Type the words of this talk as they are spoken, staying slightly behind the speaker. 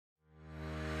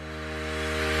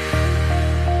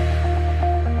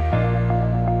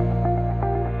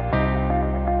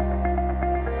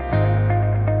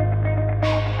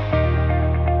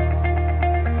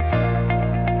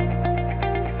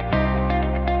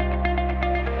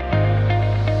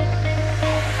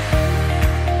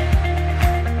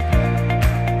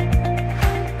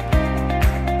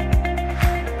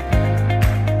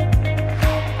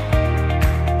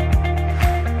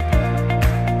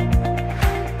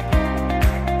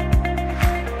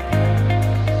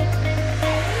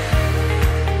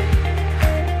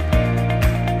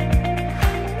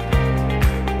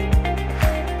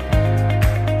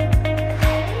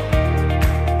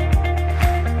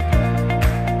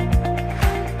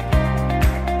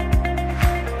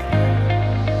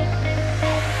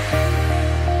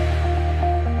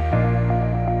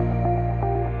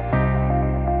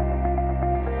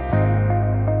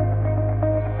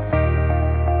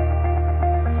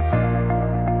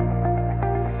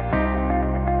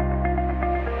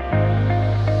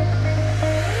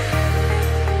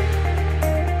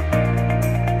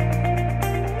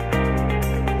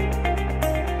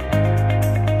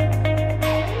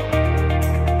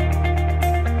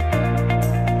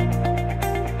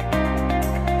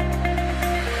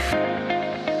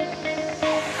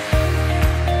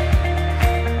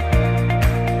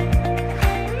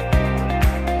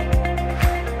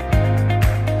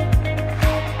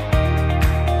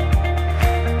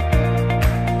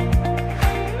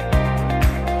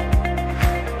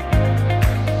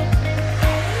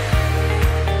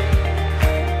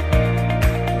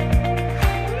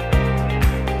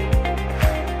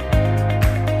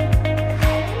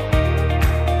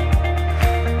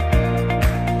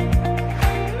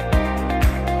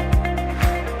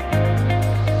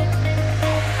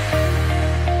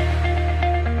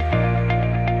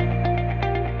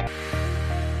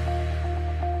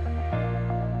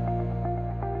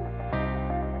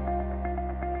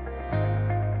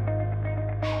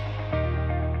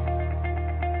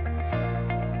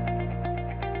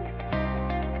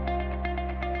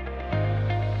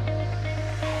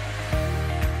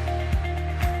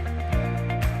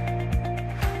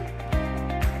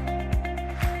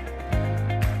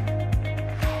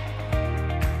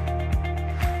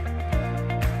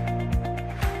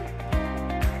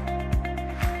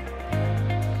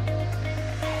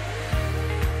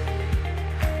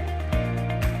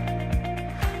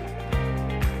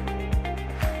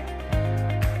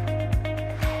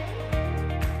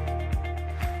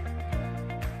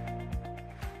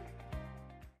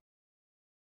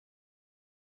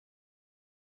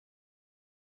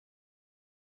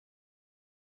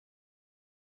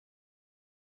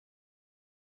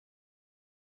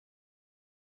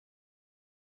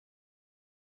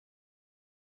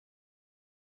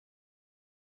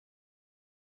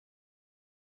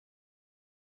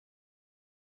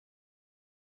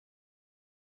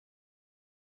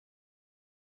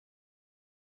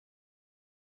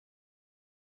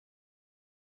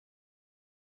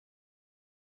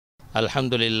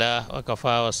Alhamdulillah wa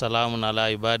kafa wa salamun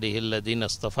ala ibadihi alladhina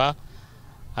istafa.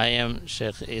 I am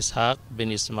Sheikh Ishaq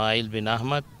bin Ismail bin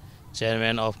Ahmad,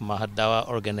 Chairman of Mahadawa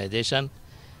organization.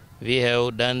 We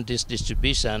have done this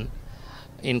distribution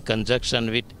in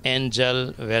conjunction with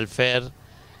Angel Welfare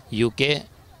UK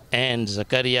and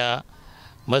Zakaria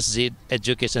Masjid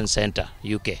Education Center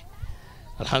UK.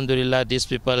 Alhamdulillah, these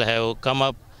people have come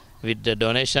up with the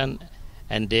donation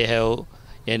and they have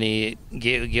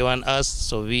given us,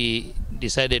 so we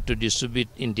decided to distribute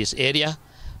in this area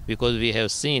because we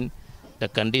have seen the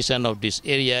condition of this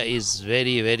area is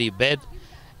very, very bad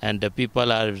and the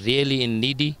people are really in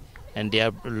needy and they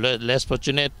are less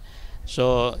fortunate.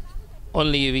 So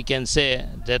only we can say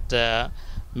that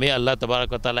may Allah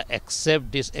Tabaraka wa Ta'ala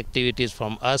accept these activities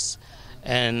from us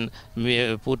and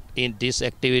may put in these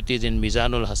activities in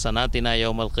Mizanul Hasanatina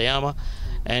Yawm al-Qiyamah,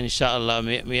 and inshallah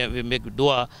we make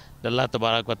dua that Allah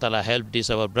Tabaraka wa Ta'ala help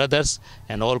these our brothers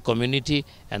and all community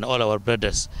and all our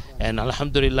brothers. And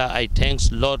alhamdulillah, I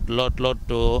thanks lot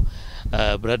to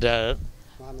brother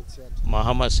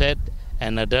Muhammad Said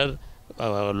and other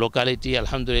locality,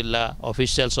 alhamdulillah,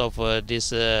 officials of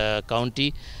this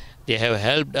county. They have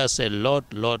helped us a lot,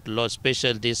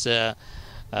 special this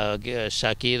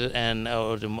Shakir and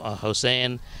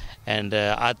Hussein and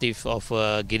Atif of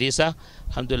Girisa.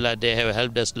 Alhamdulillah, they have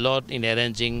helped us a lot in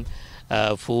arranging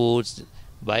foods,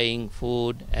 buying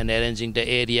food and arranging the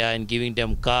area and giving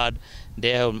them card.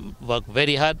 They have worked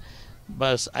very hard,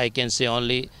 but I can say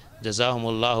only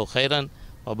Jazahumullahu khairan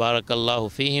wa barakallahu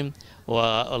fihim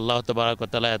wa Allah tabarak wa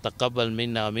ta'ala yataqabbal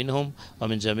minna minhum wa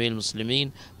min jamil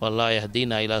muslimin wa Allah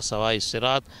yahdina ila sawa'i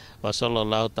sirat wa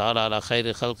sallallahu ta'ala ala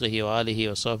khairi khalqihi wa alihi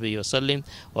wa sahbihi wa sallim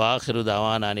wa akhiru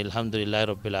da'wana alhamdulillahi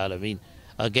rabbil alameen.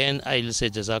 Again, I will say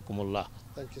Jazakumullah.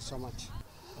 Thank you so much.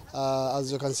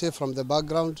 As you can see from the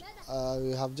background,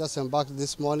 we have just embarked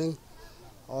this morning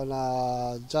on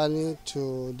a journey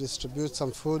to distribute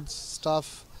some food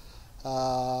stuff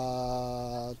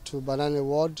to Benane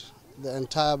ward, the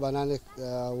entire Benane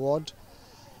ward.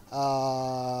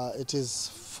 It is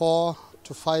 4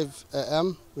 to 5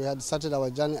 a.m. We had started our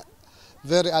journey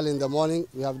very early in the morning.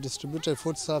 We have distributed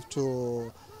food stuff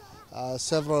to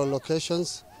several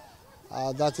locations.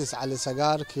 That is Ali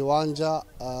Sagar, Kiwanja,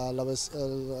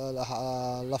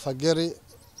 Lafagiri,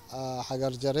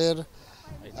 Hagar Jarir,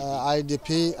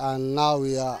 IDP, and now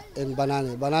we are in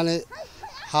Benane. Benane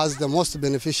has the most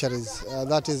beneficiaries.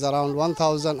 That is around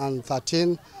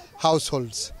 1,013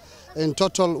 households. In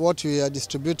total, what we are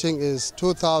distributing is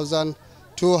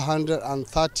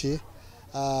 2,230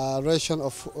 ration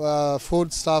of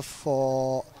food stuff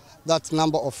for that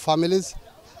number of families.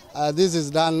 This is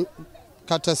done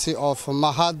courtesy of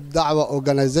Mahad Da'wa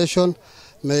organization.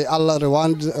 May Allah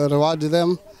reward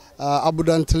them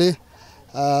abundantly.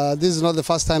 This is not the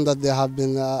first time that they have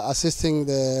been assisting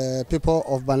the people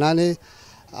of Benane.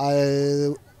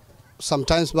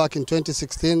 Sometimes back in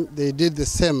 2016, they did the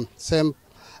same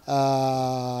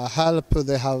help.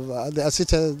 They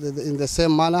assisted in the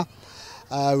same manner.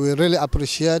 We really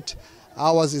appreciate.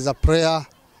 Ours is a prayer.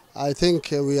 I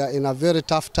think we are in a very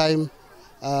tough time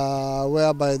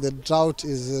whereby the drought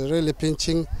is really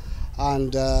pinching,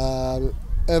 and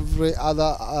every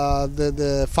other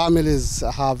the families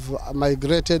have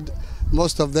migrated.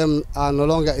 Most of them are no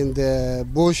longer in the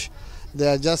bush. They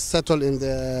are just settled in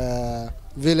the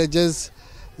villages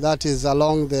that is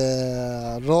along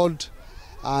the road,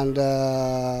 and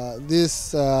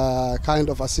this kind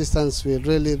of assistance will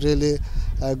really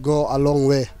go a long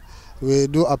way. We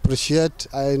do appreciate.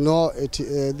 I know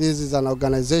this is an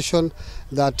organization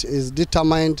that is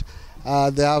determined.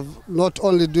 They have not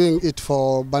only doing it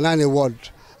for Benane ward,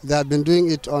 they have been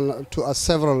doing it on to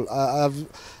several. I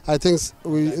think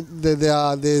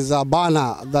there is a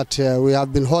banner that we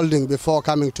have been holding before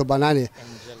coming to Benane.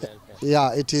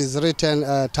 Yeah, it is written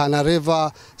Tana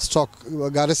River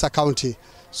Garissa County.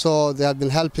 So they have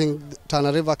been helping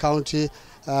Tana River County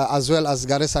as well as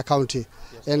Garissa County.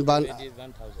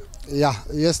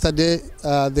 Yesterday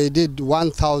they did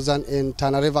 1,000 in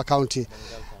Tana River County.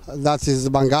 That is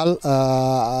Bengal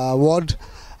ward.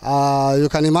 You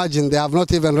can imagine they have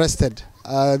not even rested.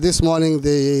 This morning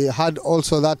they had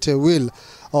also that will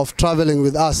of traveling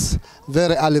with us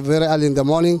very early in the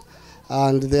morning,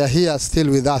 and they are here still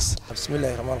with us.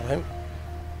 Bismillahirrahmanirrahim.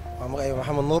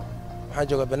 Muhammad Nur, waxaan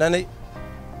joogaa Benane.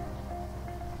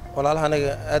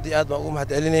 Walaalahanaga aad iyo aad baan ugu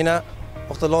mahadcelinaynaa.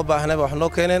 Waqti loo baahnayba wax noo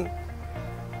keeneen.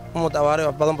 Umad awaare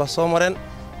wax badan ba soo mareen.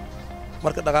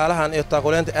 Marka dhaqaalahan iyo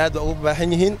taakuleenta aad baa ugu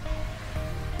baahan yihiin.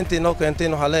 Intii noo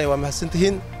keenteen waxa leeyahay waa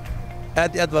mahadsantihiin.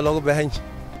 aad iyo aad baa looga baahan yahay.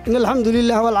 إن الحمد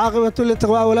لله والعاقبة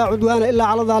للتقوى ولا عدوان إلا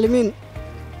على الظالمين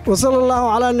وصلى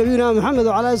الله على نبينا محمد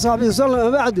وعلى آله وصحبه وسلم.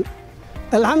 وبعد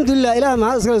الحمد لله إله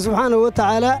ما أسكن سبحانه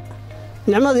وتعالى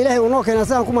نعمة إلهي ونوكنا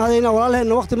سانكم هذينا والله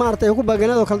إن وقت ما أرتيه كوبا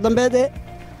جناد وكل دنباد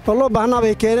والله بعنا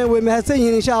بيكينا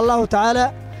ومهسين إن شاء الله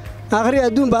تعالى آخر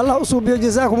الدون بالله أصوب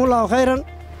جزاكم الله خيرا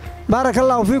بارك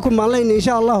الله فيكم معلين إن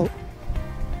شاء الله.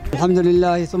 الحمد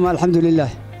لله ثم الحمد لله.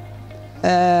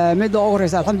 مدة أخرى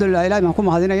الحمد لله إلهي ما كم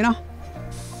هذينا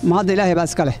ما هذا إلهي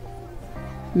بس كله.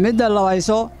 مدة الله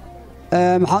يسوع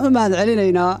محمد هذا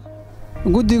علينا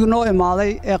قد يقولوا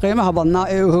إمالي قيمة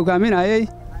بدنا هو قامين أي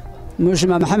مش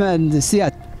محمد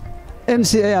سياد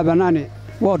MCA بناني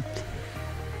وود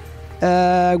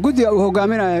قد هو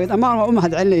قامين أي أمام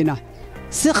هذا علينا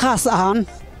سخاص أهان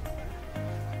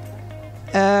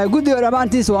قد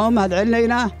يربانتيس وهم هذا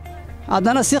علينا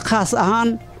هذانا سخاص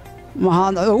أهان ما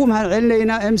هم هذا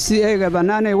علينا MCA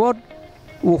بناني وود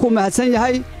وكم هالسنة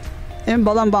هاي إن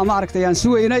بدن بمعركة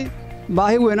ينسويني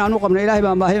باهي وين أنا قبل إلهي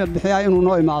باهي بحياة إنه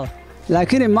نوع معه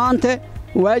لكن ما أنت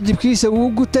واجب كيس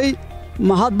وجودي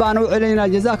ما هاد بانو علينا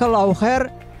جزاك الله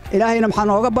خير إلهي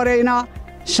نمحنا وقبرينا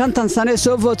شنطن سنة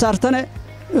سوف وترتنا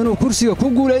إنه كرسي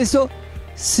وكوجو ليسو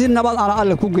سن بعض على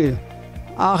الله كوجي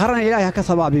آخرنا إلهي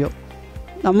كثبابيو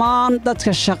لما أنت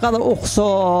الشقة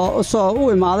أقصى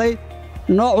وماضي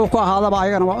نوعك هذا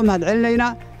بعيرنا وأمهد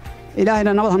علينا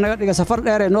إلهينا نبض هنقدر سفر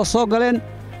غير نص قلنا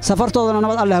سفرتنا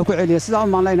نبض الله كوعلي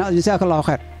السلام علينا جزاك الله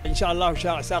خير. إن شاء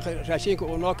الله ساخر راشينك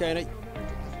ونوك يعني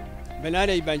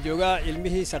بناني بنجوجا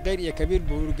علمه صغير يا كبير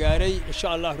بورجاري إن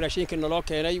شاء الله راشينك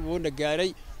نلوك يعني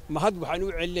ونجاري ما هاد وحنو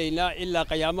علينا إلا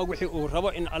قيامة وحي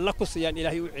وربا إن الله قصيان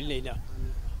إلهي علينا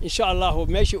إن شاء الله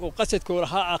ماشي وقصد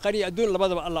كورها آخري أدون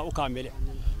لبض الله أكمله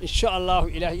إن شاء الله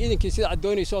إلهي إذا كيسيد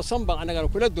عدوني سو صنبا أنا قالوا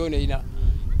كل دونينا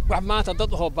واحد ما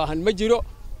تضطه باهن مجرو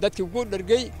دتك يقول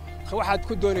درجي واحد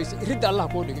كل دوني يرد الله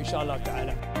كله إن شاء الله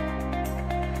تعالى.